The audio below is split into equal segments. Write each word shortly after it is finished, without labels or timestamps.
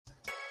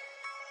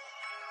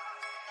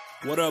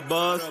What up,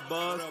 Buzz?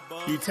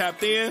 You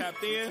tapped in?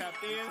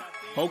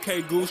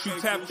 Okay, Goose, you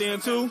tapped in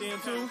too?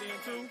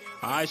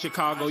 All right,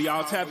 Chicago,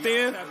 y'all tapped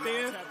in? All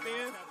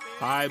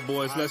right,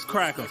 boys, let's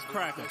crack 'em.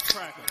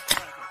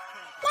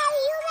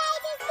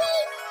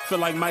 Feel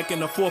like Mike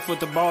in the fourth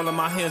with the ball in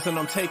my hands and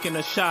I'm taking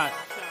a shot.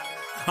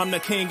 I'm the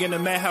king in the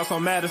madhouse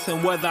on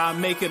Madison, whether I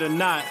make it or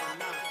not.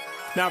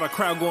 Now the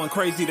crowd going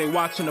crazy, they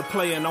watching the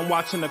play and I'm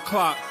watching the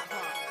clock.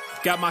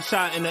 Got my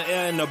shot in the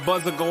air and the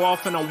buzzer go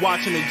off and I'm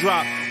watching it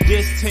drop.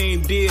 This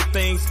team did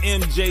things.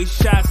 MJ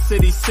shot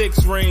City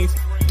 6 rings.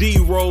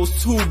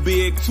 D-Rose too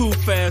big, too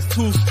fast,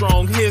 too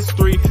strong.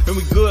 History, and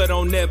we good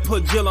on that.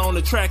 Put Jilla on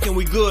the track and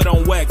we good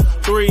on wax.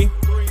 3,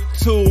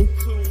 2,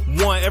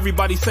 1.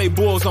 Everybody say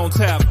Bulls on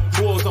tap.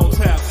 Bulls on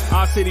tap.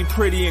 Our city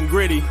pretty and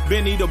gritty.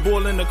 Benny the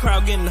bull in the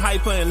crowd getting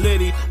hyper and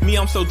litty. Me,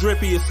 I'm so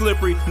drippy, it's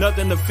slippery.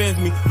 Nothing offends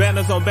me.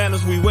 Banners on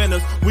banners, we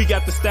winners. We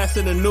got the stats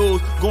in the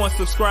news. Go and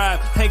subscribe.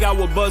 Hang out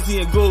with Buzzy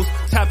and Goose.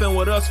 Tapping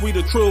with us, we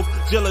the truth.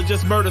 Jilla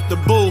just murdered the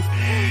booth.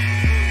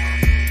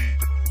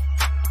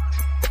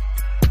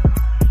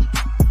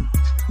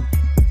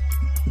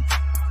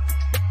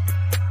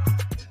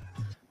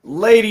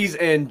 Ladies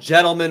and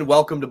gentlemen,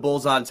 welcome to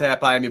Bulls on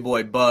Tap. I am your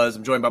boy Buzz.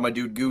 I'm joined by my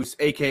dude Goose,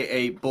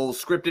 aka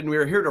Bulls Scripted, and we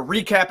are here to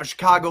recap a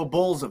Chicago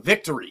Bulls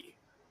victory,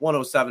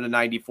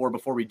 107-94.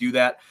 Before we do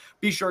that,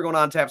 be sure to go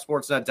on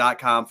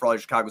TapSportsNet.com for all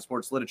your Chicago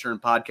sports literature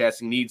and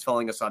podcasting needs.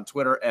 Following us on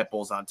Twitter at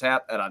Bulls on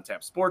Tap, at On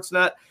Tap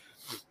Sportsnet.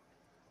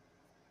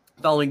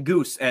 Following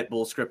Goose at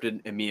Bulls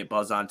Scripted and me at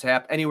Buzz on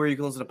Tap. Anywhere you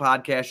can listen to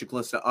podcasts, you can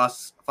listen to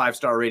us,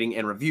 5-star rating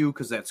and review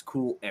because that's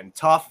cool and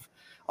tough.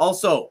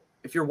 Also,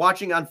 if you're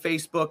watching on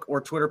Facebook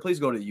or Twitter, please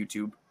go to the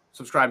YouTube.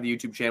 Subscribe to the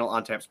YouTube channel,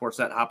 On Tap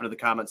Sportsnet. Hop into the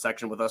comment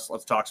section with us.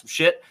 Let's talk some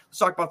shit. Let's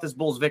talk about this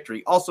Bulls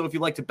victory. Also, if you'd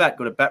like to bet,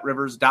 go to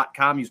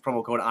BetRivers.com. Use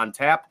promo code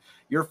ONTAP.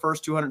 Your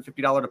first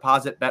 $250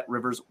 deposit,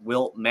 BetRivers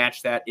will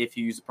match that if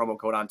you use the promo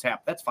code ONTAP.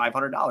 That's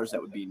 $500 that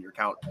would be in your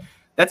account.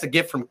 That's a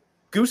gift from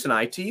Goose and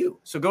I to you.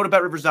 So go to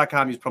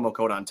BetRivers.com. Use promo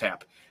code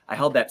ONTAP. I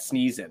held that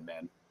sneeze in,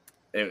 man.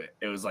 It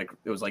was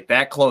like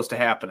that close to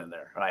happening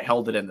there, and I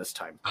held it in this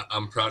time.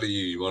 I'm proud of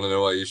you. You want to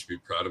know why you should be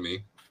proud of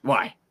me?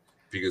 Why?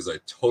 Because I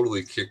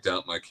totally kicked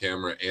out my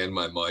camera and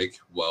my mic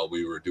while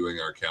we were doing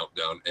our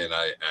countdown, and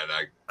I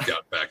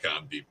got back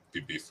on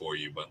before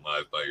you went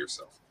live by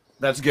yourself.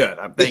 That's good.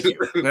 Thank you.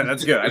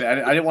 That's good.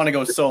 I didn't want to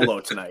go solo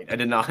tonight. I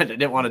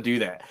didn't want to do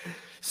that.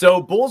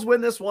 So Bulls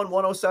win this one,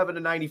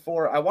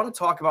 107-94. I want to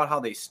talk about how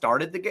they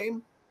started the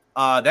game.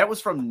 That was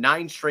from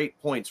 9 straight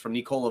points from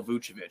Nikola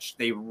Vucevic.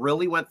 They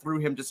really went through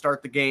him to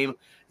start the game.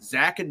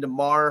 Zach and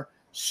DeMar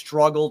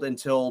struggled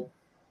until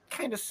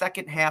kind of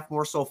second half,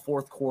 more so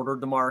fourth quarter.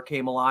 DeMar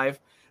came alive.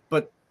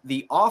 But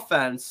the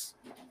offense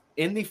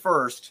in the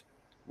first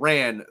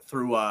ran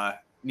through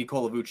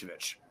Nikola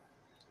Vucevic.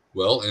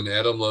 Well, and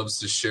Adam loves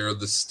to share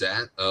the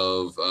stat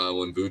of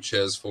when Vuce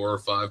has 4 or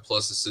 5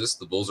 plus assists.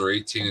 The Bulls are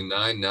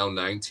 18-9, now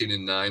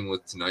 19-9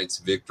 with tonight's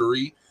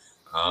victory.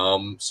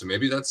 So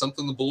maybe that's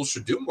something the Bulls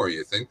should do more.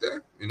 You think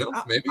there? You know,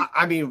 maybe.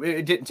 I mean,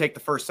 it didn't take the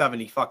first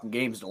 70 fucking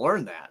games to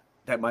learn that.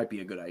 That might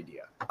be a good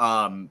idea.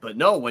 But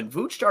no, when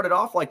Vooch started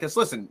off like this,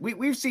 listen,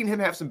 we've seen him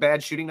have some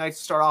bad shooting nights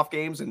to start off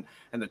games, and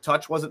the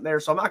touch wasn't there.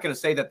 So I'm not going to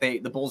say that the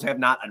Bulls have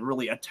not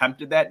really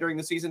attempted that during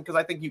the season, because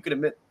I think you could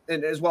admit,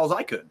 and as well as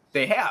I could,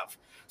 they have.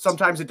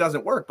 Sometimes it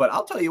doesn't work, but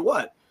I'll tell you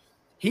what,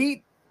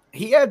 he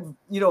had,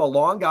 a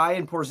long guy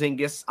in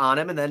Porzingis on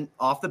him, and then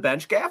off the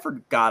bench,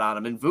 Gafford got on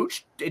him. And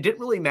Vooch, it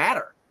didn't really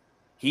matter.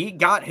 He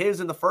got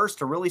his in the first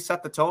to really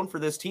set the tone for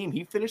this team.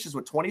 He finishes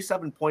with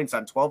 27 points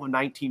on 12 of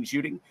 19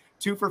 shooting,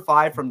 2 for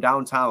 5 from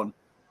downtown,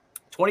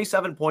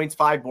 27 points,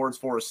 5 boards,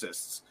 4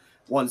 assists,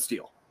 1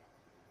 steal.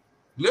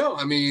 No,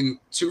 I mean,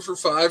 2 for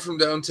 5 from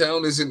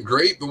downtown isn't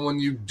great, but when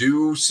you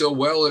do so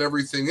well at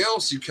everything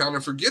else, you kind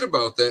of forget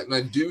about that. And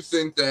I do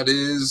think that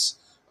is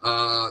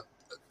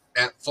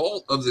at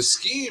fault of the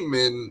scheme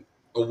in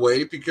a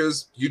way,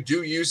 because you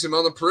do use him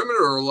on the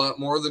perimeter a lot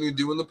more than you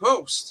do in the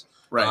post.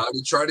 Right.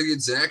 To try to get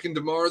Zach and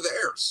DeMar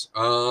theirs.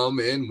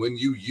 And when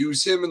you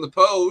use him in the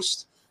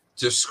post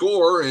to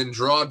score and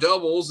draw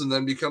doubles and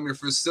then become your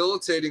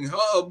facilitating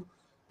hub,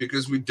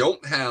 because we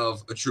don't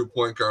have a true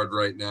point guard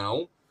right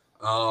now,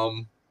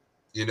 I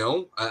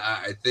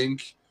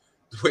think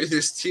the way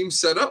this team's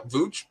set up,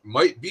 Vooch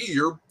might be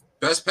your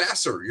best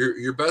passer,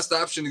 your best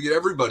option to get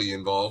everybody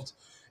involved.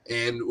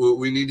 And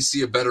we need to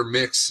see a better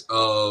mix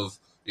of,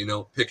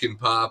 pick and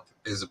pop,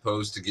 as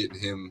opposed to getting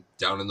him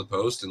down in the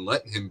post and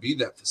letting him be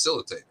that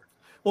facilitator.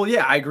 Well,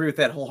 yeah, I agree with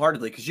that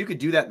wholeheartedly, because you could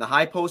do that in the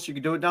high post. You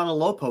could do it down in the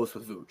low post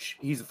with Vooch.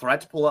 He's a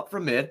threat to pull up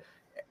from mid.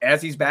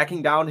 As he's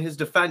backing down his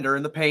defender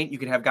in the paint, you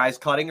can have guys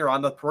cutting or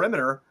on the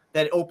perimeter.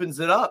 That opens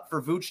it up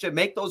for Vooch to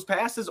make those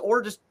passes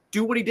or just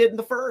do what he did in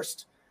the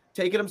first.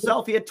 Take it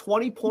himself. He had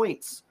 20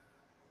 points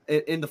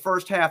in the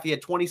first half. He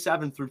had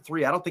 27 through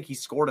 3. I don't think he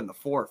scored in the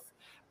fourth.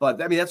 But,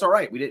 I mean, that's all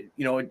right. We did,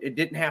 it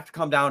didn't have to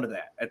come down to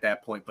that at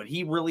that point. But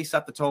he really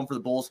set the tone for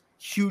the Bulls.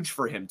 Huge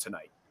for him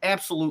tonight.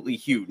 Absolutely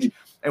huge.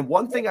 And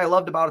one thing I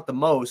loved about it the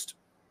most,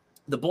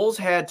 the Bulls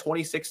had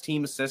 26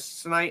 team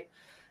assists tonight.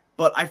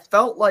 But I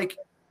felt like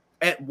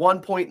at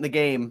one point in the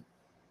game,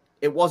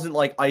 it wasn't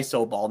like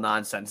ISO ball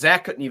nonsense.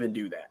 Zach couldn't even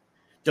do that.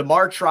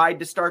 DeMar tried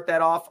to start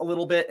that off a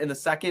little bit in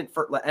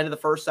the end of the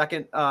first,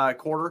 second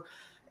quarter,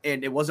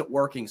 and it wasn't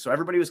working. So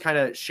everybody was kind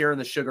of sharing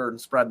the sugar and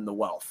spreading the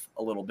wealth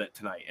a little bit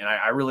tonight. And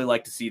I really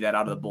like to see that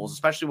out of the Bulls,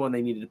 especially when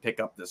they needed to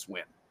pick up this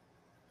win.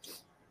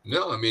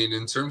 No, I mean,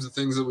 in terms of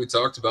things that we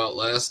talked about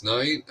last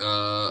night,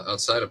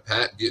 outside of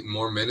Pat getting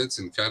more minutes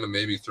and kind of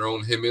maybe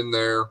throwing him in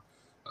there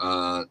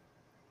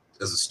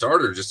as a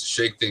starter just to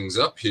shake things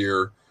up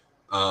here,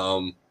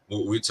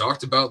 we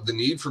talked about the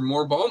need for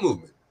more ball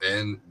movement.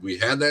 And we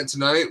had that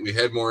tonight. We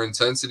had more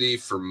intensity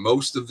for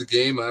most of the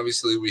game.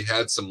 Obviously, we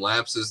had some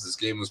lapses. This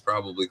game was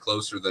probably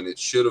closer than it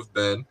should have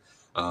been.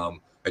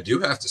 I do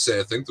have to say,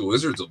 I think the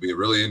Wizards will be a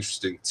really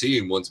interesting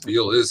team once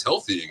Beal is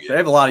healthy again. They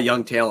have a lot of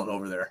young talent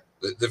over there.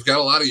 They've got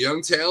a lot of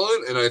young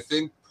talent, and I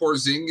think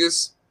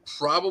Porzingis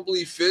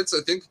probably fits. I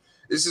think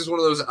this is one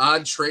of those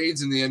odd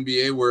trades in the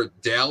NBA where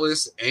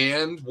Dallas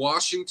and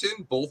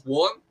Washington both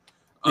won.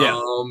 Yeah,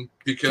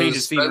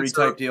 because scenery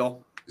type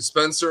deal.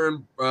 Spencer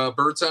and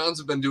Bertans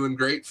have been doing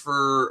great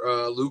for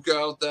Luka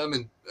out them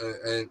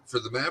and for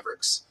the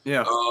Mavericks.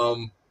 Yeah.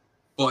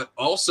 But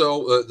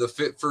also the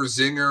fit for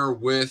Zinger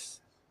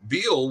with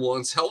Beal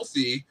once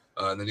healthy.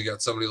 And then you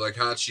got somebody like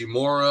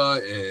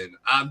Hachimura and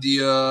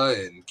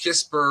Abdia and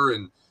Kisper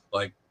and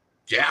like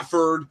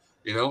Gafford,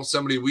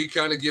 somebody we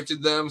kind of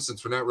gifted them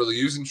since we're not really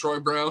using Troy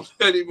Brown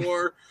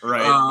anymore.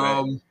 Right.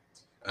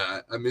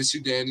 I miss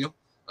you, Daniel.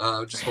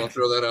 Just want to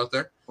throw that out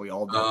there. We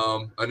all do.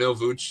 I know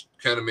Vooch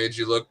kind of made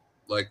you look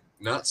like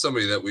not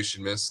somebody that we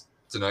should miss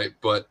tonight,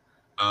 but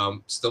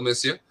still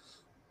miss you.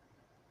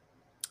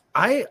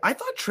 I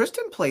thought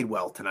Tristan played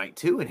well tonight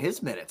too in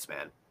his minutes,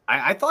 man.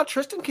 I thought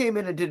Tristan came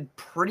in and did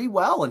pretty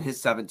well in his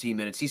 17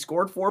 minutes. He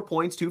scored 4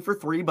 points, 2 for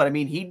 3, but I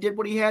mean, he did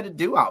what he had to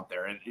do out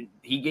there, and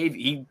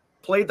he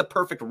played the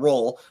perfect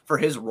role for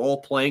his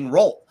role-playing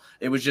role.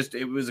 It was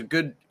a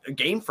good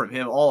game from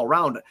him all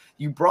around.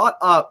 You brought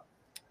up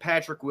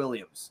Patrick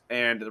Williams,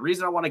 and the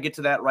reason I want to get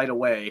to that right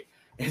away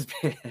is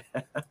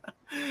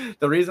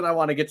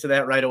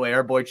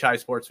our boy Chai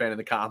Sports Fan in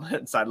the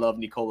comments. I love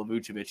Nikola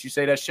Vucevic. You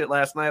say that shit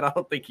last night? I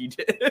don't think he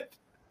did.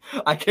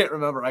 I can't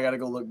remember. I got to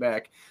go look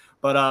back.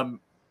 But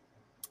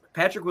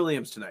Patrick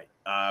Williams tonight,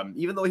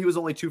 even though he was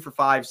only 2 for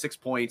 5, 6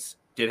 points,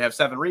 did have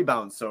 7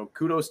 rebounds. So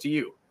kudos to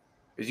you.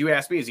 Because you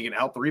asked me, is he going to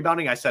help the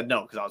rebounding? I said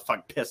no, because I was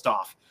fucking pissed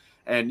off.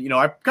 And,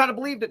 I kind of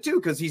believed it too,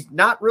 because he's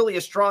not really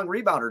a strong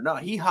rebounder. No,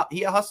 he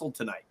hustled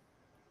tonight.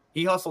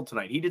 He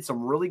did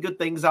some really good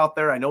things out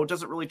there. I know it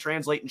doesn't really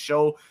translate and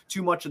show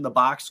too much in the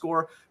box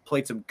score.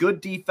 Played some good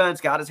defense,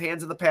 got his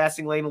hands in the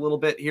passing lane a little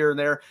bit here and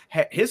there.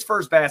 His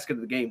first basket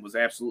of the game was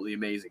absolutely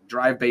amazing.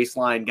 Drive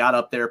baseline, got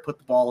up there, put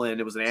the ball in.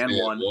 It was an and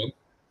one.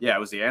 Yeah, it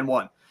was the and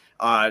one.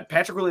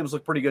 Patrick Williams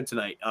looked pretty good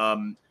tonight.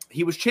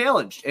 He was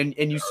challenged, and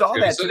you saw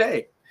that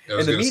today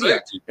in the media.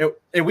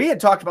 And we had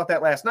talked about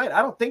that last night.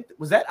 I don't think –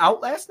 was that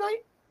out last night?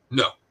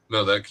 No,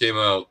 that came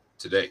out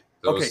today.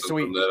 That was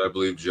something that I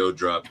believe Joe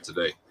dropped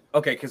today.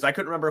 Okay, because I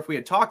couldn't remember if we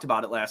had talked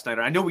about it last night.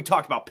 Or I know we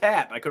talked about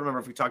Pat, but I couldn't remember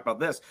if we talked about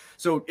this.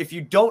 So if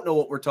you don't know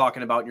what we're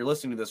talking about and you're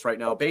listening to this right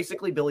now,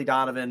 basically Billy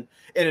Donovan,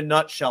 in a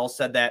nutshell,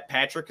 said that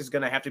Patrick is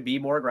going to have to be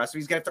more aggressive.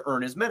 He's going to have to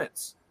earn his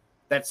minutes.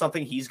 That's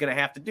something he's going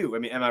to have to do. I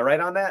mean, am I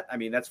right on that? I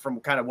mean, that's from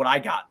kind of what I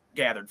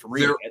gathered from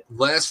reading it.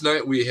 Last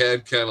night we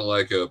had kind of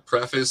like a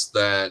preface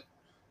that,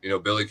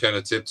 Billy kind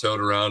of tiptoed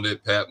around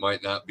it. Pat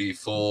might not be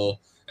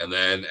full. And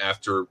then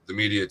after the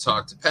media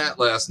talked to Pat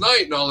last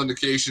night, and all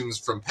indications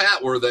from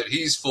Pat were that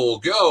he's full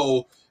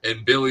go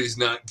and Billy's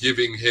not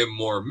giving him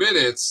more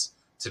minutes.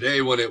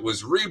 Today, when it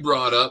was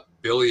re-brought up,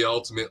 Billy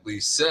ultimately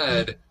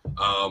said,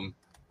 I'm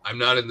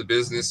not in the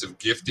business of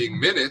gifting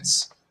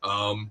minutes.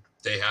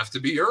 They have to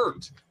be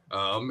earned.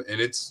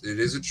 And it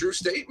is a true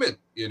statement,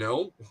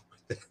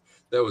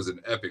 That was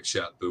an epic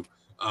shot, Boo.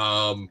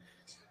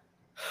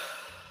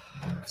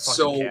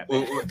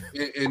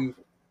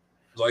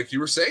 Like you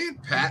were saying,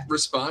 Pat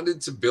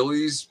responded to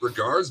Billy's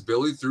regards.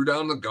 Billy threw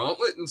down the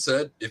gauntlet and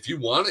said, if you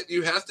want it,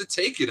 you have to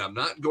take it. I'm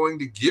not going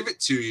to give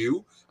it to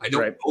you. I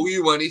don't owe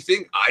you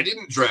anything. I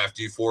didn't draft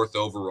you 4th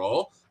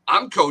overall.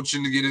 I'm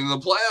coaching to get into the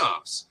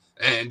playoffs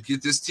and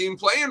get this team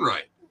playing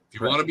right.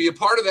 If you want to be a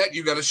part of that,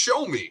 you got to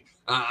show me.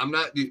 I'm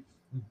not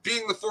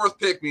being the 4th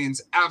pick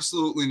means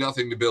absolutely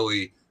nothing to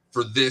Billy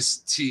for this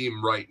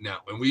team right now.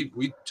 And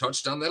we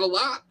touched on that a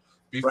lot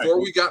before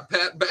we got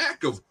Pat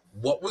back of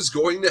what was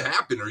going to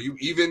happen. Are you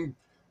even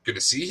going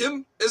to see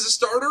him as a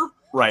starter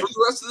for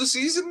the rest of the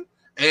season?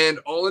 And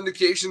all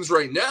indications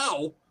right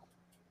now,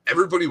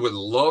 everybody would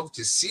love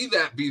to see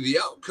that be the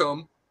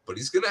outcome, but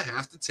he's going to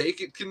have to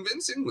take it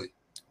convincingly.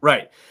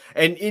 Right.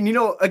 And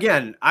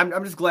again,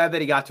 I'm just glad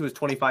that he got to his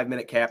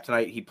 25-minute cap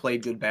tonight. He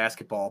played good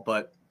basketball,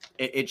 but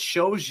it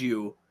shows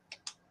you,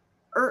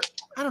 or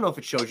I don't know if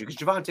it shows you, because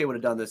Javonte would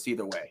have done this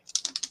either way.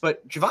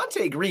 But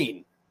Javonte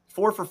Green,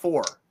 4 for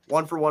 4,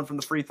 1 for 1 from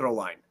the free throw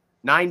line.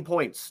 9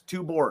 points,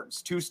 2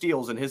 boards, 2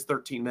 steals in his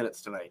 13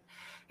 minutes tonight.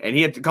 And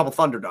he had a couple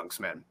thunder dunks,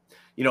 man.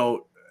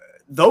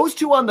 Those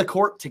two on the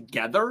court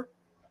together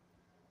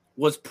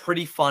was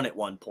pretty fun at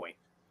one point.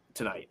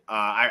 tonight.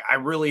 I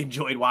really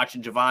enjoyed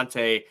watching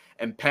Javonte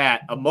and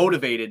Pat,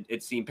 motivated,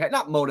 it seemed. Pat,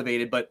 not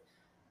motivated, but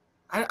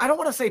I don't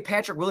want to say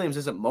Patrick Williams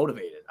isn't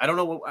motivated. I don't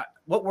know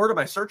what word am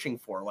I searching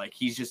for? Like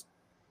he's just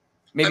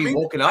maybe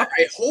woken up.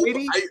 I hope.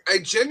 I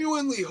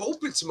genuinely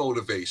hope it's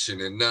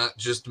motivation and not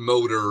just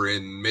motor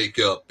and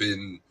makeup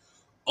and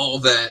all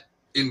that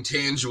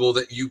intangible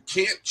that you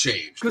can't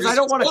change. Because I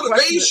don't want to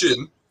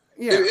motivation.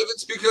 Yeah. If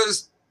it's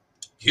because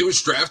he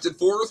was drafted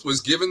fourth,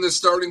 was given the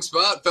starting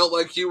spot, felt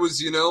like he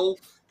was, going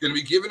to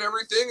be given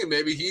everything, and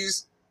maybe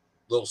he's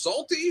a little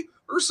salty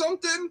or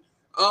something.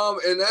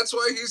 And that's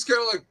why he's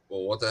kind of like,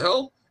 well, what the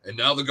hell? And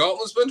now the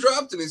gauntlet's been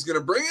dropped, and he's going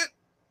to bring it.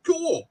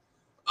 Cool.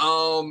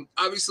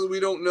 Obviously, we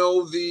don't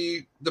know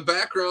the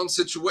background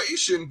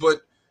situation,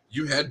 but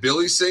you had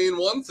Billy saying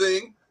one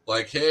thing,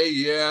 like, hey,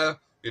 yeah,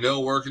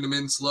 working him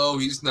in slow.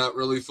 He's not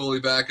really fully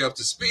back up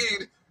to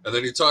speed. And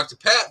then you talk to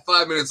Pat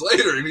 5 minutes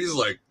later, and he's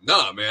like,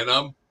 nah, man,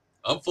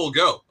 I'm full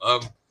go.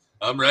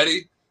 I'm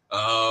ready.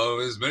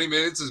 As many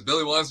minutes as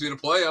Billy wants me to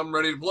play, I'm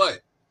ready to play.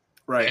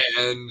 Right.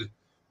 And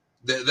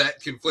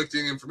that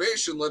conflicting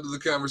information led to the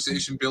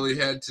conversation Billy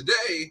had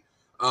today,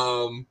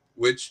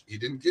 which he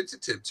didn't get to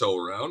tiptoe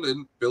around,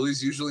 and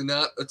Billy's usually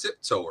not a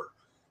tiptoer.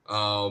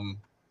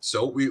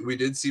 So we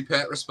did see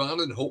Pat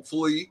respond, and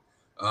hopefully,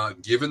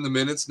 given the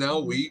minutes now,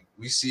 we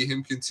see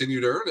him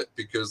continue to earn it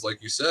because,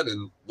 like you said,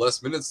 in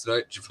less minutes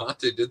tonight,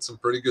 Javonte did some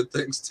pretty good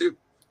things too.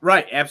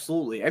 Right,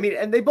 absolutely. I mean,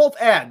 and they both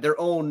add their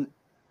own,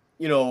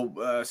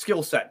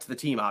 skill set to the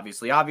team,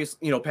 obviously.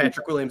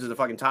 Patrick Williams is a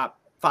fucking top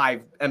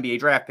 5 NBA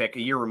draft pick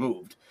a year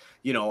removed,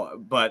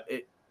 but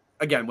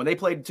again, when they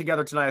played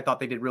together tonight, I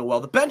thought they did real well.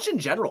 The bench in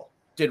general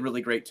did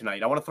really great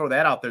tonight. I want to throw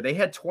that out there. They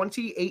had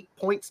 28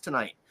 points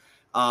tonight.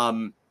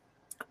 Kobe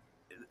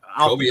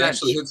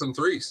actually hit some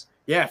threes.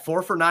 Yeah,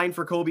 4 for 9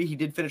 for Kobe. He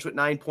did finish with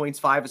 9 points,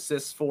 5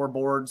 assists, 4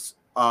 boards,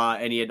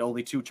 and he had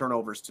only 2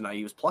 turnovers tonight.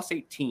 He was plus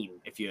 18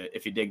 if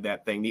you dig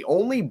that thing. The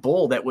only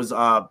bull that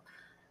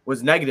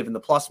was negative in the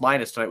plus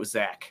minus tonight was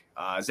Zach.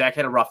 Zach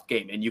had a rough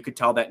game, and you could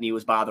tell that knee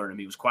was bothering him.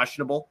 He was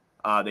questionable.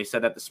 They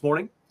said that this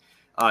morning.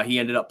 He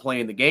ended up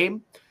playing the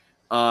game.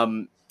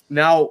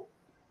 Now,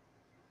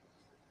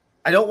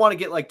 I don't want to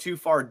get too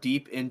far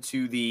deep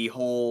into the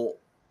whole,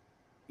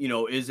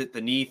 is it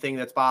the knee thing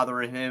that's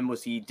bothering him?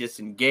 Was he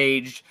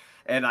disengaged?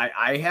 And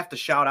I have to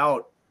shout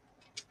out,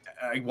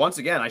 once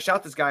again, I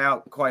shout this guy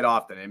out quite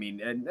often. I mean,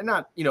 and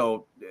not,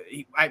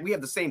 we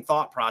have the same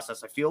thought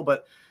process, I feel,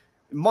 but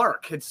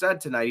Mark had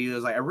said tonight, he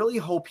was like, I really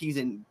hope he's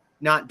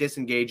not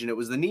disengaged and it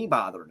was the knee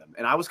bothering him.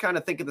 And I was kind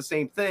of thinking the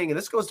same thing. And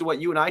this goes to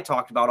what you and I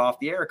talked about off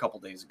the air a couple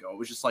days ago. It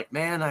was just like,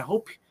 man, I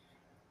hope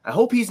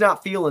he's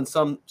not feeling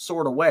some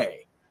sort of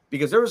way,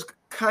 because there was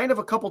kind of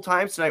a couple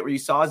times tonight where you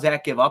saw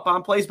Zach give up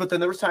on plays, but then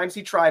there was times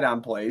he tried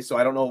on plays. So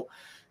I don't know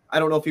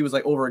if he was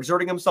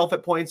overexerting himself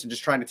at points and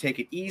just trying to take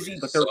it easy.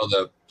 But there saw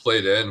that play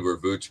to end where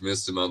Vooch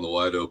missed him on the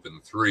wide open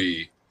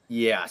 3.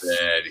 Yes.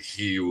 That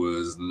he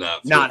was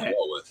not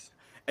well with.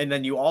 And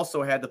then you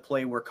also had the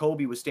play where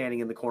Kobe was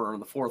standing in the corner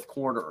in the fourth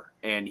quarter,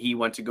 and he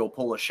went to go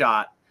pull a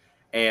shot,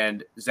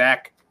 and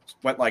Zach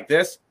went like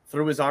this,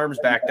 threw his arms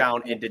back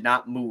down, and did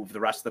not move the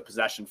rest of the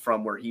possession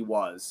from where he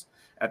was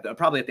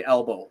probably at the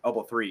elbow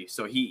 3.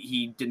 So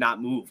he did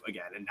not move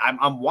again. And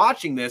I'm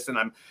watching this,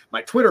 and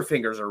my Twitter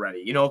fingers are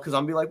ready, because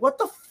I'm be like, what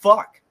the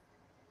fuck?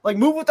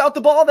 Move without the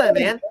ball then,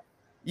 man.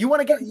 You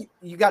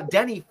got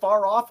Denny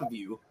far off of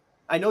you.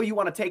 I know you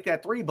want to take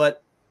that 3,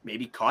 but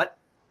maybe cut,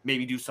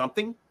 maybe do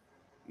something.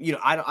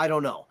 I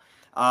don't know.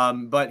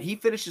 But he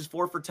finishes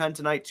 4 for 10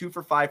 tonight, 2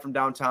 for 5 from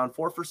downtown,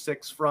 4 for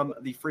 6 from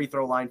the free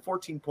throw line,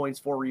 14 points,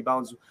 4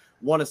 rebounds,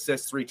 1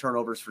 assist, 3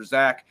 turnovers for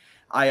Zach.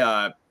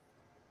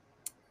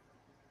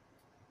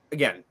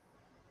 Again,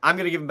 I'm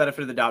going to give him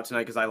benefit of the doubt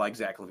tonight because I like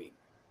Zach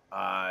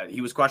LaVine.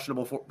 He was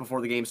questionable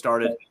before the game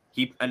started.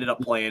 He ended up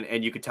playing,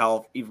 and you could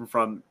tell even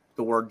from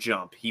the word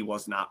jump, he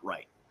was not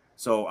right.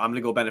 So I'm going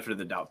to go benefit of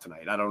the doubt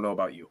tonight. I don't know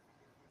about you.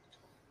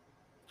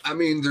 I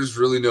mean, there's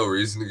really no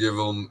reason to give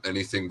him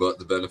anything but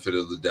the benefit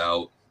of the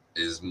doubt,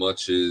 as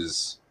much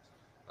as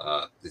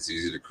it's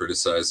easy to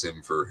criticize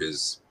him for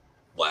his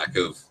lack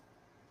of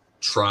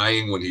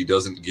trying when he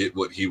doesn't get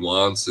what he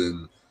wants,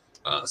 and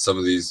some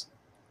of these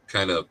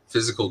kind of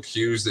physical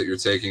cues that you're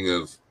taking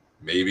of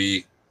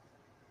maybe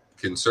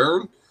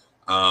concern.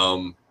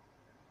 At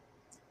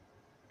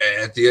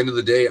the end of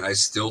the day, I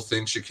still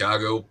think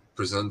Chicago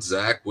presents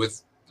Zach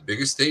with the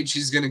biggest stage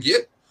he's going to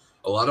get.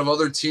 A lot of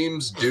other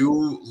teams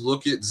do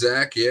look at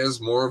Zach as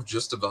more of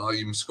just a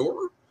volume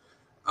scorer.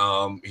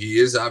 He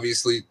is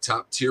obviously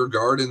top tier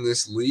guard in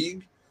this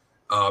league.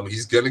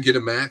 He's going to get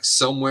a max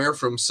somewhere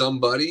from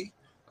somebody,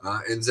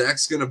 and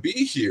Zach's going to be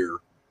here.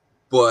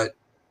 But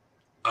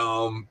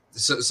so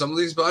some of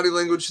these body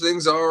language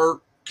things are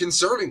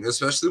concerning,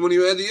 especially when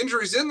you add the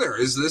injuries in there.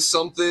 Is this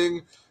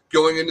something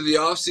going into the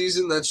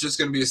offseason that's just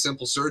going to be a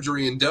simple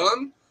surgery and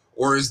done?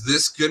 Or is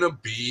this going to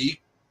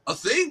be a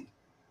thing?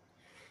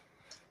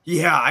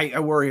 Yeah, I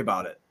worry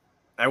about it.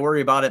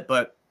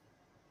 But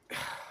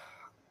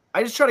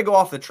I just try to go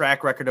off the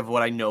track record of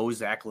what I know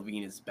Zach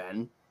LaVine has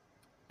been.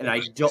 And I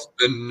don't. It's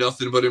been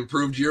nothing but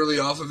improved yearly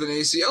off of an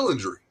ACL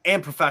injury.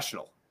 And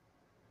professional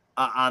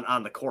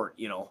on the court,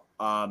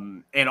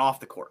 and off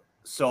the court.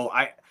 So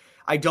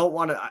I don't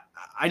want to.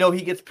 I know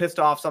he gets pissed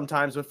off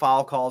sometimes with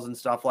foul calls and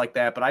stuff like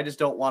that, but I just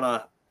don't want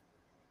to.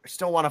 I just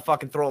don't want to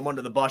fucking throw him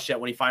under the bus yet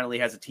when he finally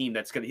has a team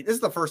that's going to. This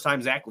is the first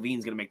time Zach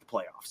LaVine's going to make the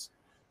playoffs.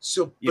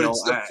 So, but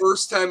it's the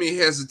first time he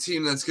has a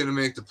team that's going to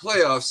make the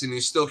playoffs, and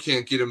you still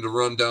can't get him to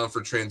run down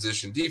for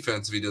transition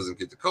defense if he doesn't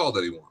get the call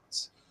that he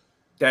wants.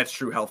 That's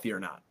true, healthy or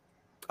not.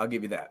 I'll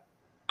give you that.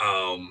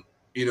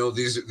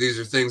 These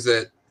are things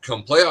that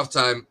come playoff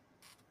time,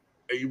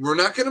 we're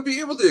not going to be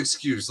able to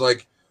excuse.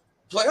 Like,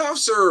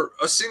 playoffs are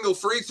a single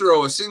free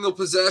throw, a single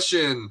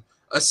possession,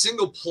 a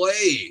single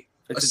play,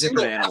 a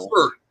single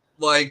effort.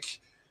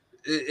 Like,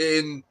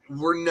 and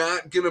we're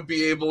not going to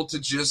be able to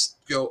just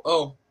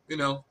go,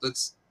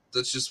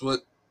 that's just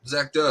what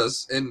Zach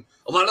does. And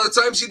a lot of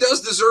the times he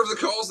does deserve the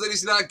calls that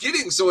he's not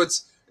getting. So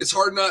it's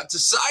hard not to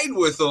side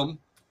with him.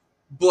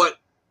 But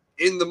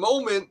in the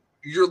moment,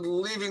 you're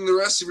leaving the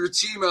rest of your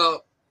team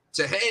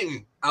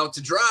out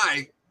to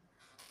dry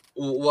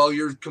while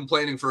you're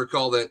complaining for a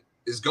call that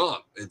is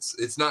gone.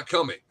 It's not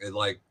coming. And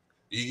like,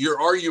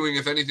 you're arguing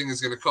if anything is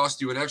going to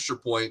cost you an extra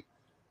point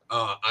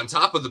on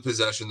top of the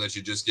possession that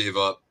you just gave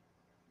up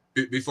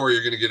before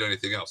you're going to get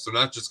anything else. So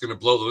not just going to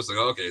blow the whistle.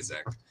 Like, okay,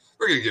 Zach,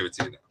 we're going to give it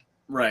to you now.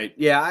 Right.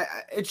 Yeah.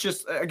 It's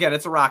just, again,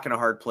 it's a rock and a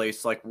hard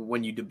place. Like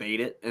when you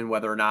debate it and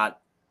whether or not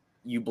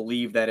you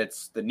believe that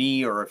it's the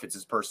knee or if it's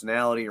his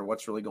personality or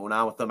what's really going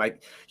on with them.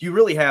 You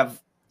really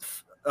have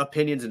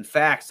opinions and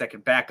facts that can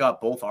back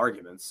up both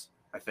arguments,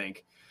 I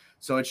think.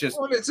 So it's just,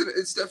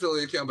 it's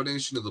definitely a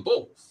combination of the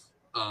both.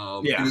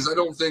 Because I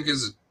don't think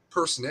his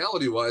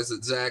personality wise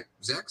that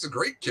Zach's a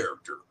great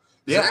character.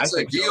 Yeah, Zach's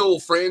ideal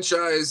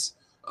franchise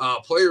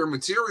player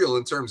material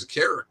in terms of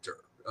character.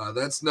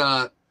 That's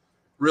not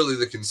really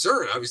the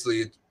concern.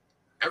 Obviously,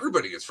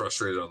 everybody gets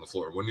frustrated on the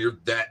floor when you're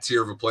that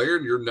tier of a player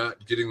and you're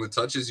not getting the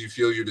touches you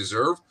feel you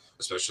deserve,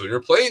 especially when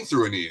you're playing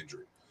through a knee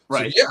injury.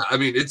 Right. So, yeah, I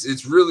mean,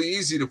 it's really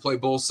easy to play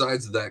both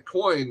sides of that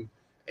coin,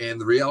 and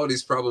the reality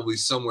is probably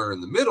somewhere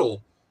in the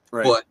middle.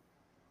 Right. But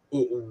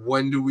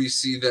when do we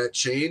see that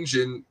change?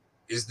 And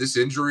is this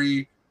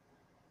injury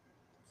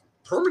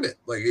permanent?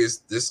 Like, is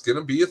this going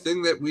to be a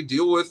thing that we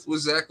deal with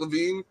Zach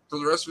LaVine for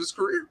the rest of his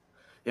career?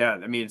 Yeah,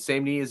 I mean,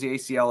 same knee as the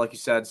ACL, like you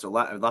said, so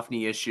left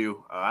knee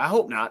issue. I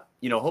hope not.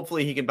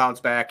 Hopefully he can bounce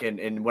back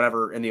and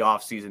whatever in the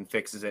offseason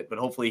fixes it, but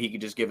hopefully he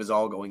can just give his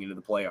all going into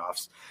the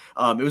playoffs.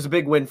 It was a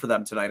big win for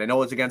them tonight. I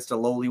know it's against a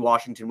lowly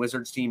Washington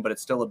Wizards team, but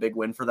it's still a big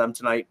win for them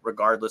tonight.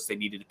 Regardless, they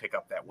needed to pick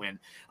up that win.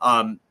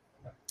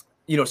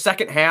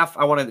 Second half,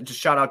 I want to just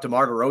shout out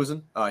DeMar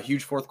DeRozan.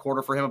 Huge fourth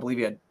quarter for him. I believe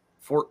he had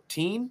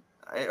 14,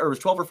 or it was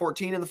 12 or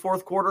 14 in the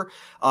fourth quarter.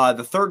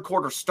 The third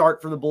quarter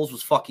start for the Bulls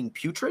was fucking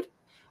putrid.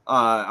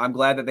 I'm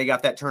glad that they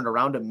got that turned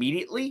around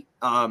immediately.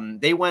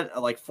 They went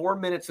like 4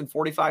 minutes and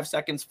 45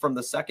 seconds from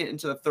the second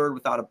into the third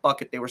without a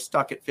bucket. They were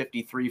stuck at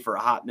 53 for a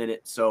hot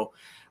minute. So,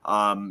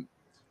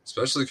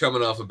 especially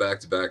coming off a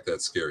back-to-back,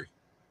 that's scary.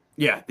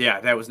 Yeah,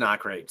 that was not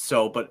great.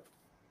 So, but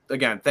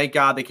again, thank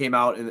God they came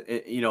out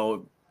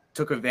and,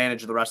 took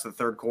advantage of the rest of the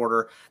third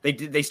quarter.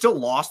 They still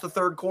lost the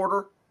third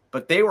quarter,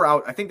 but they were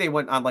out. I think they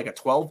went on like a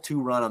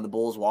 12-2 run on the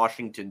Bulls.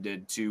 Washington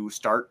did to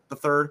start the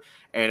third,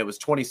 and it was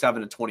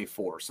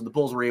 27-24. So the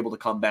Bulls were able to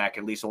come back,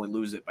 at least only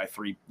lose it by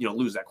 3,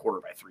 lose that quarter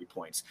by 3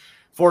 points.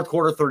 Fourth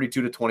quarter,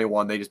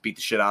 32-21. They just beat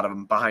the shit out of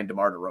him behind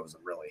DeMar DeRozan,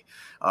 really.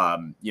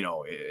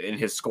 In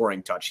his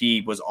scoring touch,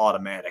 he was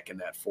automatic in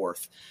that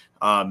fourth.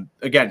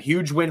 Again,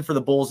 huge win for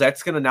the Bulls.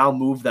 That's going to now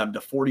move them to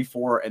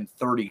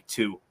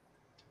 44-32.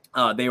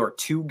 They were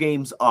 2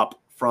 games up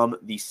from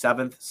the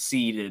 7th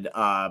seeded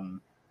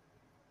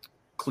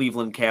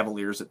Cleveland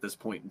Cavaliers at this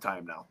point in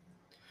time now,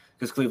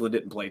 because Cleveland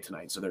didn't play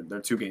tonight, so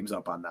they're 2 games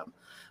up on them.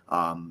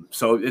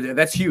 So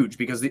that's huge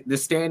because the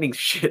standing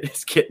shit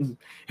is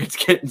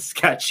getting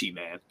sketchy,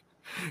 man.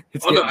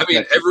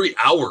 Every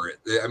hour.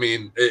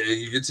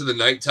 You get to the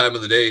nighttime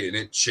of the day and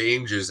it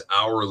changes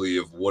hourly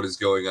of what is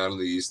going on in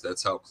the East.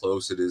 That's how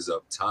close it is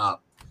up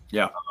top.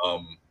 Yeah.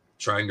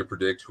 Trying to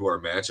predict who our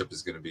matchup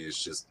is going to be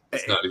it's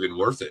not even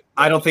worth it.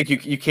 I don't think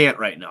you can't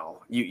right now.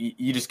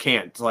 You just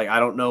can't. Like, I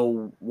don't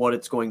know what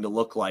it's going to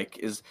look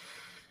like.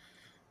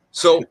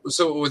 So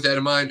with that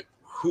in mind,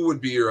 who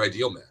would be your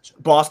ideal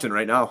matchup? Boston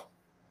right now.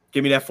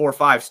 Give me that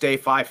 4-5. Stay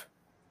 5.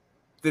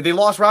 They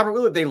lost Robert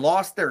Willard. They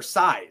lost their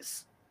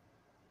size.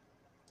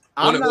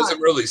 It wasn't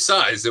really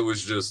size. It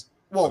was just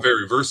a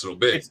very versatile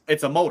big.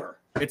 It's a motor.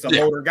 It's a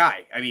motor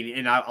guy. I mean,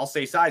 and I'll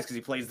say size because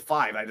he plays the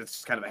 5. It's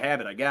just kind of a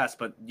habit, I guess.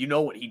 But you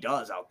know what he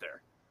does out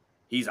there.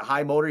 He's a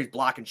high motor. He's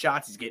blocking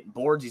shots. He's getting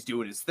boards. He's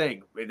doing his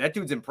thing. I mean, that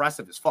dude's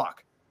impressive as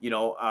fuck.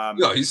 No,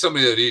 he's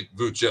somebody that eat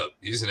Vooch up.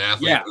 He's an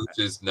athlete. Yeah. Vooch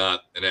is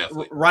not an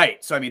athlete.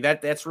 Right. So, I mean,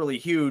 that's really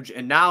huge.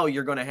 And now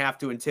you're going to have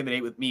to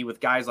intimidate with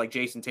guys like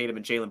Jason Tatum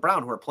and Jaylen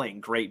Brown who are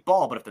playing great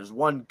ball. But if there's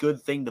one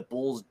good thing the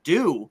Bulls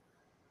do,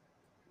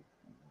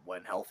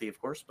 when healthy,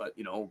 of course, but,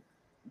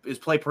 is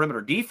play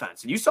perimeter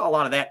defense. And you saw a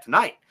lot of that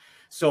tonight.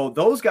 So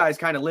those guys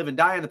kind of live and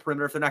die on the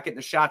perimeter. If they're not getting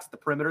the shots at the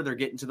perimeter, they're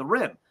getting to the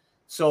rim.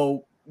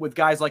 So with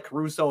guys like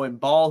Caruso and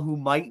Ball, who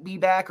might be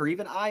back, or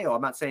even Ayo,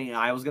 I'm not saying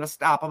Ayo's going to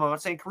stop him. I'm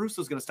not saying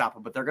Caruso's going to stop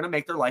him, but they're going to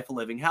make their life a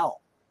living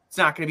hell. It's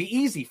not going to be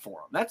easy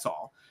for them. That's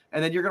all.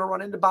 And then you're going to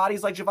run into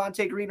bodies like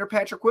Javonte Green or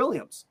Patrick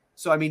Williams.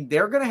 So, I mean,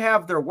 they're going to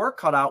have their work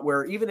cut out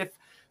where even if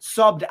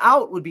subbed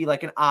out would be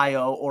like an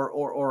Ayo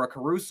or a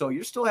Caruso,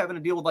 you're still having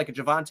to deal with like a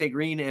Javonte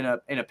Green and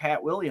a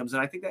Pat Williams.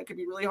 And I think that could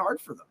be really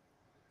hard for them.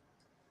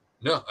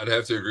 No, I'd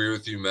have to agree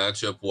with you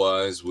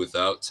matchup-wise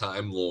without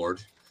Time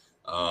Lord.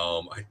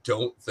 I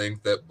don't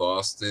think that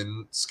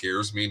Boston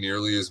scares me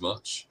nearly as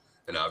much.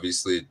 And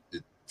obviously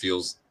it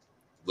feels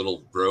a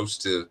little gross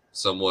to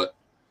somewhat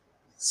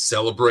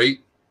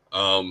celebrate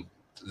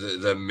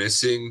the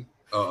missing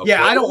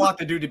yeah, I don't want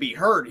the dude to be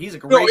hurt. He's a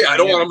great I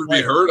don't want him to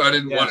be hurt. I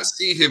didn't want to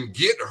see him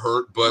get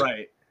hurt,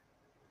 but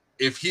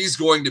if he's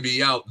going to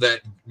be out,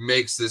 that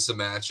makes this a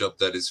matchup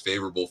that is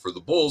favorable for the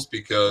Bulls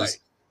because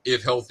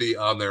if healthy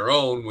on their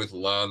own, with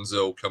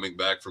Lonzo coming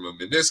back from a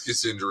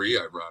meniscus injury,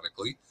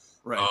 ironically,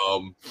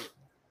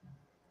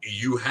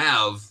 you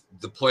have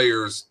the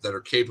players that are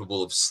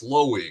capable of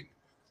slowing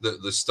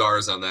the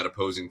stars on that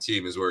opposing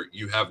team, is where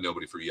you have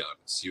nobody for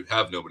Giannis. You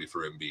have nobody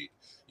for Embiid.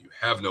 You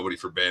have nobody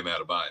for Bam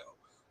Adebayo.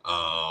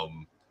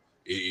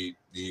 It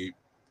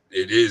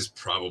is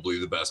probably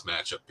the best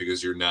matchup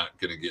because you're not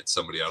going to get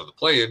somebody out of the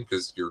play-in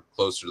because you're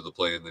closer to the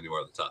play-in than you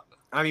are the top now.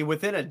 I mean,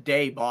 within a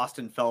day,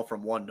 Boston fell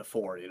from 1 to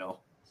 4, you know?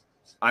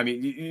 I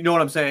mean, you know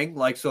what I'm saying?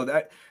 Like,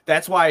 so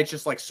that's why it's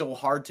just like so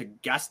hard to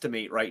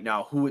guesstimate right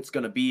now who it's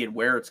going to be and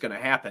where it's going to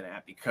happen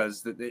at,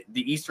 because the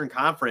Eastern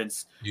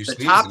Conference, you're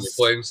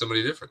playing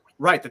somebody different.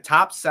 Right. The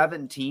top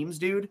 7 teams,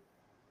 dude,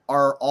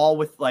 are all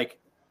with like,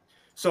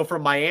 so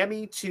from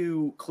Miami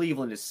to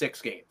Cleveland is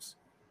 6 games.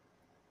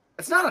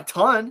 It's not a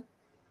ton.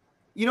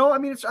 You know, I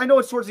mean, I know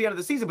it's towards the end of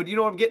the season, but you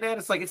know what I'm getting at?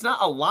 It's like, it's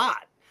not a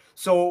lot.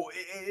 So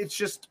it's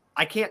just,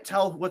 I can't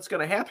tell what's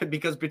going to happen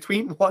because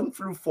between 1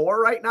 through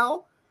 4 right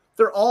now,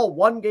 they're all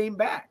 1 game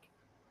back.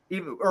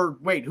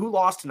 Wait, who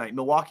lost tonight?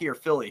 Milwaukee or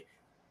Philly?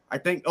 I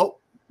think,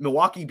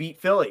 Milwaukee beat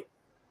Philly.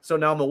 So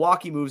now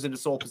Milwaukee moves into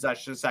sole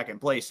possession,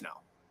 2nd place now.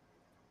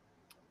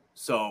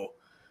 So,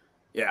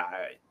 yeah,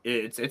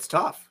 it's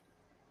tough.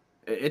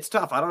 It's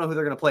tough. I don't know who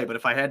they're going to play, but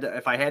if I had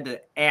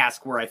to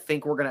ask where I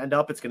think we're going to end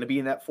up, it's going to be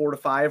in that 4 to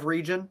 5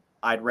 region.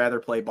 I'd rather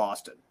play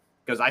Boston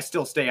because I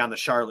still stay on the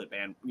Charlotte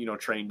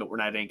train, but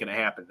that ain't going to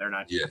happen. They're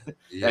not. Yeah, that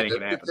ain't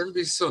going to happen. That'd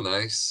be so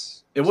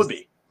nice. It would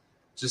be.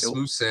 Just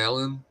smooth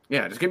sailing.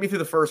 Yeah, just get me through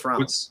the first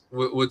round.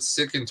 What's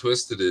sick and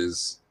twisted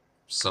is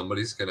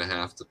somebody's going to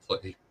have to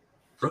play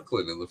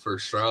Brooklyn in the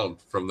first round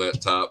from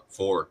that top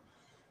 4.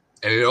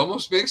 And it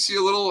almost makes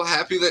you a little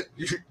happy that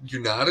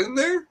you're not in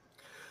there.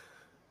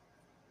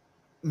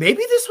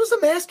 Maybe this was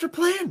a master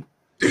plan.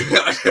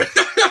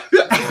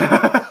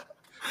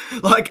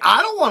 Like,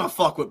 I don't want to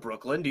fuck with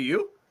Brooklyn. Do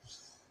you?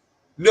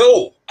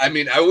 No. I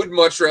mean, I would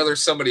much rather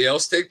somebody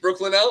else take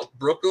Brooklyn out.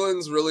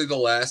 Brooklyn's really the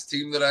last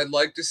team that I'd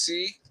like to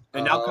see.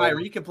 And now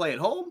Kyrie can play at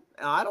home.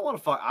 I don't want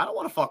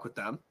to fuck with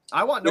them.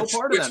 I want no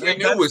part of them. Which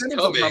we knew was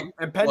coming.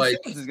 And Ben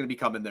Simmons is going to be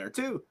coming there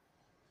too.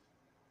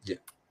 Yeah.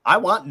 I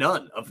want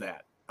none of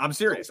that. I'm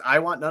serious. I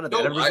want none of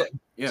that.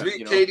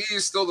 KD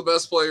is still the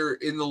best player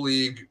in the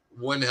league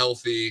when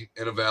healthy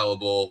and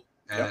available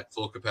at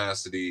full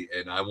capacity,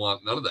 and I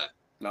want none of that.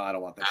 No, I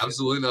don't want that.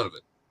 Absolutely none of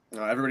it.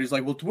 No, everybody's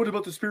like, well, what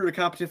about the spirit of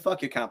competition?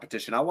 Fuck your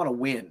competition. I want to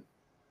win.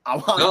 I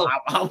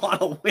want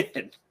to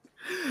win.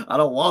 I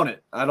don't want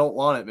it. I don't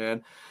want it,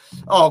 man.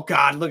 Oh,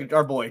 God, look at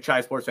our boy,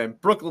 Chai Sports fan.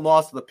 Brooklyn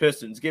lost to the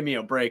Pistons. Give me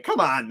a break. Come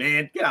on,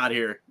 man. Get out of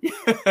here.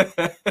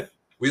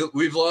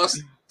 We've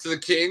lost to the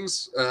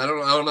Kings. I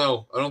don't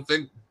know. I don't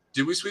think –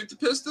 did we sweep the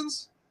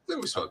Pistons? I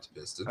think we swept the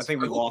Pistons. I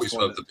think we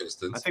swept the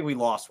Pistons. I think we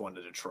lost one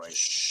to Detroit.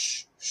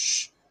 Shh.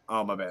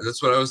 Oh, my bad.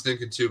 That's what I was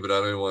thinking, too, but I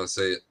don't even want to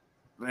say it.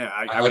 Yeah,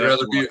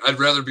 I'd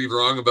rather be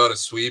wrong about a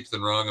sweep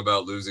than wrong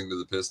about losing to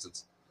the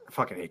Pistons. I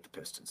fucking hate the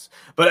Pistons.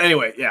 But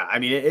anyway, yeah, I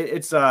mean,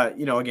 it's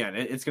again,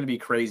 it's going to be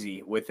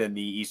crazy within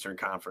the Eastern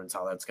Conference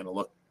how that's going to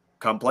look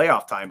come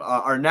playoff time.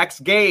 Our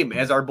next game,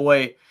 as our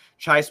boy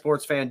Chai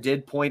Sports fan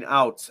did point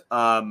out,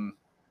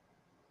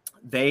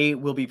 they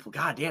will be,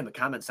 God damn, the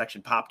comment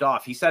section popped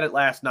off. He said it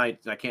last night,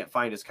 and I can't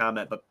find his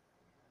comment, but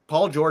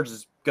Paul George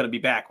is going to be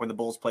back when the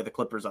Bulls play the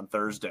Clippers on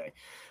Thursday.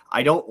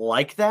 I don't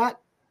like that.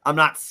 I'm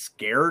not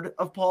scared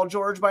of Paul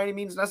George by any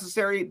means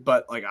necessary,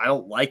 but like, I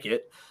don't like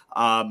it.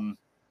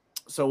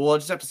 So we'll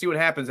just have to see what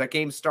happens. That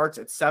game starts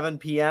at 7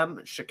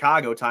 p.m.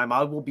 Chicago time.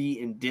 I will be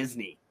in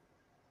Disney.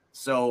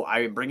 So I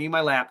am bringing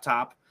my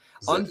laptop.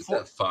 Is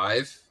that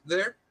 5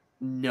 there?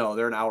 No,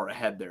 they're an hour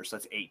ahead there. So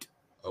that's 8.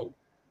 Oh.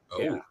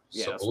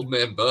 Yeah, so old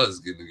man Buzz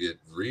going to get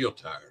real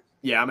tired.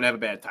 Yeah, I'm going to have a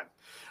bad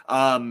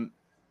time.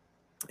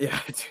 Yeah,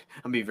 I'm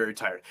going to be very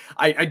tired.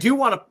 I do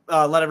want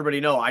to let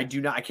everybody know I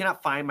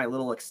cannot find my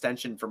little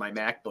extension for my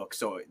MacBook.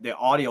 So the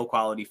audio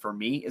quality for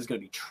me is going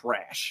to be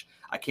trash.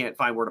 I can't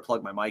find where to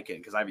plug my mic in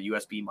because I have a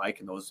USB mic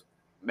and those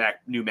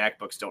new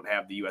MacBooks don't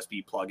have the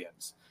USB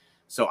plugins.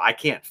 So I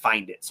can't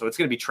find it. So it's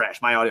going to be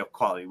trash. My audio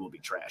quality will be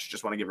trash.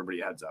 Just want to give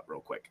everybody a heads up real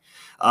quick.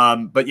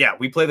 But yeah,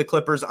 we play the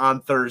Clippers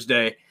on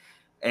Thursday.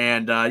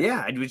 And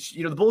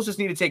the Bulls just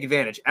need to take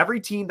advantage. Every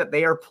team that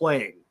they are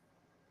playing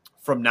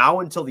from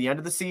now until the end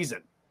of the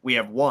season, we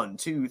have 1,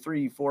 2,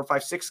 3, 4,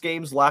 5, 6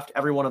 games left.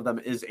 Every one of them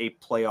is a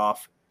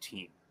playoff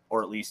team,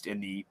 or at least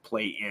in the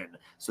play-in.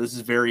 So this is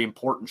a very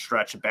important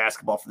stretch of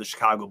basketball for the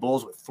Chicago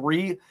Bulls with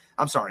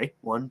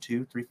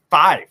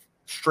 5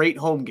 straight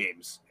home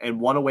games and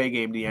 1 away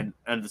game the end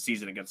of the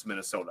season against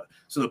Minnesota.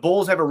 So the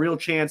Bulls have a real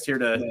chance here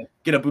to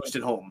get a boost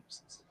at home.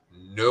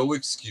 No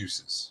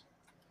excuses.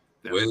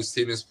 The way this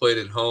team has played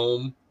at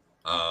home,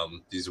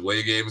 these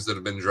away games that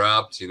have been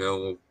dropped,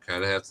 we'll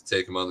kind of have to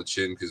take them on the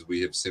chin because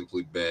we have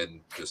simply been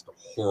just a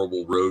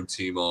horrible road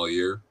team all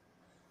year.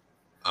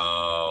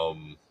 Yeah,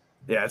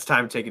 it's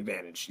time to take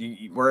advantage.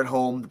 We're at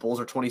home. The Bulls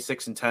are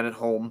 26-10 at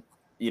home.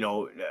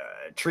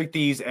 Treat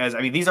these as,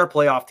 these are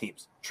playoff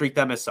teams. Treat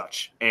them as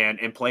such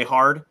and play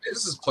hard.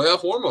 This is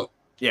playoff warm-up.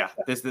 Yeah,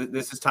 this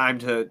is time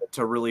to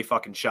really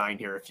fucking shine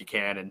here if you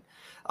can. And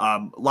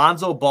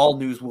Lonzo Ball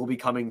news will be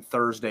coming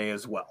Thursday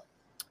as well.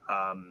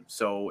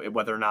 So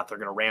whether or not they're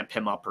going to ramp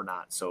him up or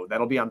not. So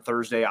that'll be on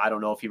Thursday. I don't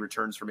know if he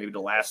returns for maybe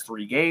the last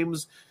 3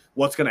 games.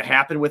 What's going to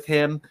happen with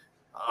him?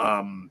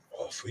 But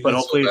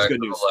hopefully it's good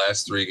news. The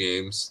last 3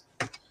 games.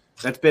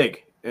 That's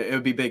big. It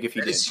would be big if he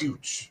did. It's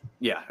huge.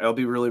 Yeah, it'll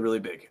be really, really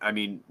big.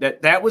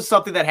 That was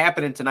something that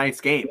happened in tonight's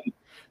game.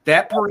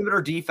 That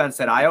perimeter defense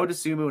that Ayo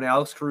Dosunmu and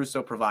Alex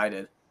Caruso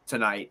provided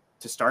tonight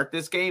to start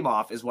this game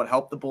off is what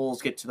helped the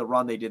Bulls get to the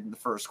run they did in the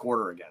first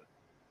quarter again.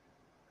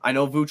 I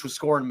know Vooch was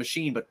scoring a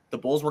machine, but the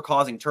Bulls were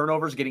causing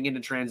turnovers, getting into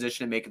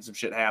transition, and making some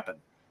shit happen.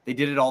 They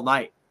did it all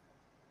night.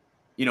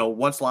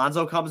 Once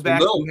Lonzo comes back,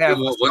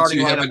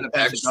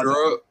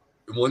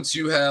 once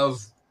you have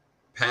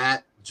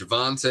Pat,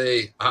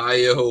 Javante,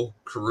 Ayo,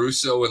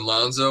 Caruso, and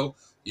Lonzo,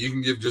 you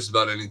can give just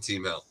about any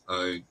team hell.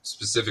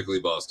 Specifically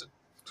Boston.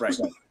 Right.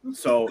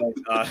 So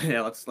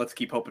let's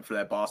keep hoping for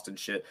that Boston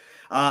shit.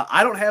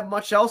 I don't have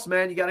much else,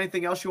 man. You got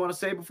anything else you want to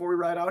say before we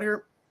ride out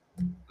here?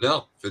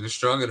 No. Finish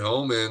strong at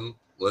home and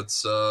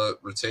let's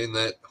retain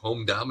that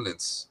home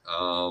dominance.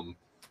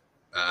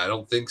 I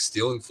don't think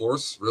stealing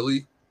force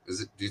really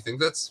is it. Do you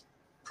think that's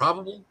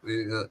probable?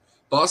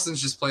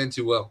 Boston's just playing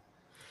too well,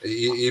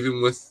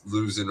 even with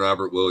losing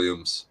Robert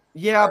Williams.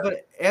 Yeah,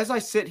 but as I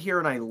sit here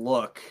and I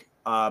look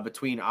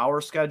between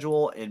our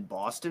schedule and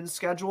Boston's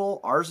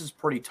schedule, ours is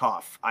pretty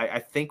tough. I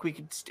think we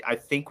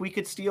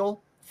could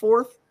steal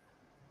 4th.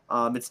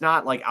 It's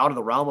not like out of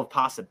the realm of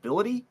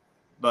possibility,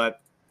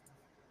 but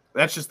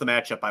that's just the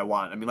matchup I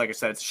want. Like I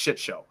said, it's a shit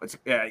show.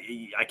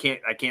 I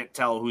can't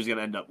tell who's going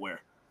to end up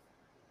where.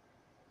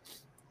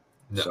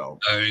 No,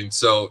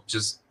 so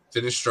just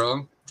finish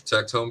strong,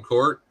 protect home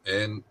court,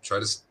 and try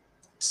to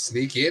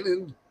sneak in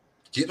and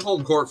get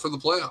home court for the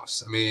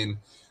playoffs.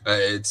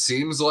 It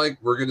seems like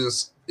we're going to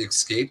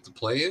escape the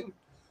play-in,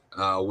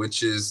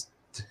 which is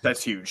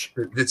that's huge.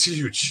 That's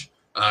huge.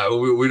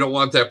 We don't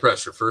want that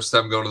pressure. First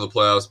time going to the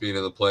playoffs, being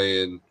in the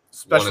play-in,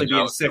 especially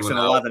being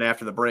 6-11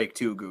 after the break,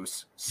 too,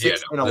 Goose.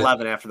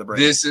 6-11 after the break.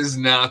 This is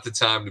not the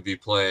time to be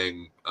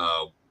playing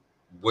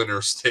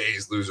winner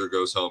stays, loser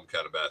goes home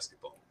kind of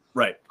basketball.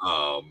 Right.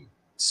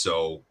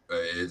 So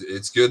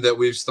it's good that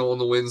we've stolen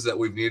the wins that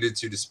we've needed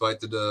to, despite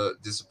the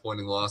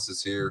disappointing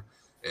losses here.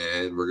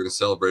 And we're going to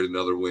celebrate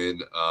another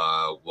win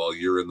while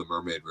you're in the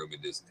Mermaid Room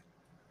in Disney.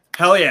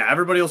 Hell yeah.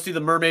 Everybody will see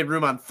the Mermaid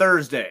Room on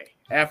Thursday.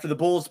 After the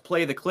Bulls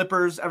play the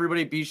Clippers,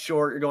 everybody be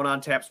sure you're going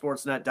on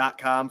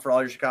tapsportsnet.com for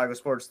all your Chicago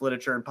sports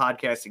literature and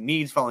podcasting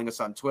needs. Following us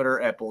on Twitter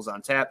at Bulls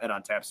on Tap and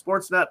on Tap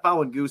Sportsnet.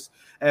 Following Goose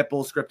at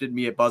Bulls Scripted,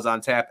 me at Buzz on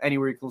Tap.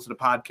 Anywhere you can listen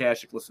to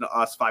podcasts, you can listen to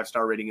us,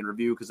 5-star rating and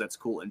review because that's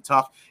cool and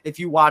tough. If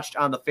you watched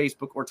on the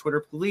Facebook or Twitter,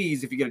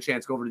 please, if you get a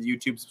chance, go over to the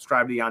YouTube,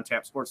 subscribe to the On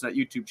Tap Sportsnet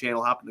YouTube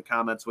channel, hop in the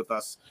comments with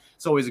us.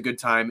 It's always a good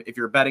time. If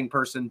you're a betting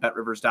person,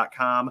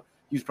 betrivers.com.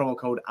 Use promo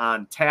code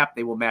ONTAP.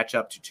 They will match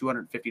up to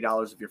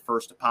 $250 of your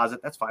first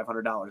deposit. That's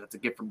 $500. That's a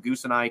gift from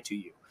Goose and I to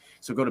you.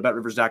 So go to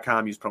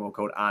betrivers.com. Use promo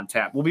code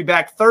ONTAP. We'll be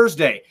back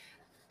Thursday.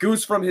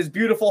 Goose from his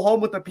beautiful home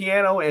with the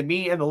piano and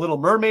me in the Little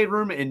Mermaid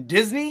Room in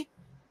Disney.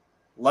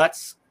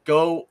 Let's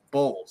go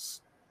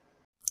Bulls.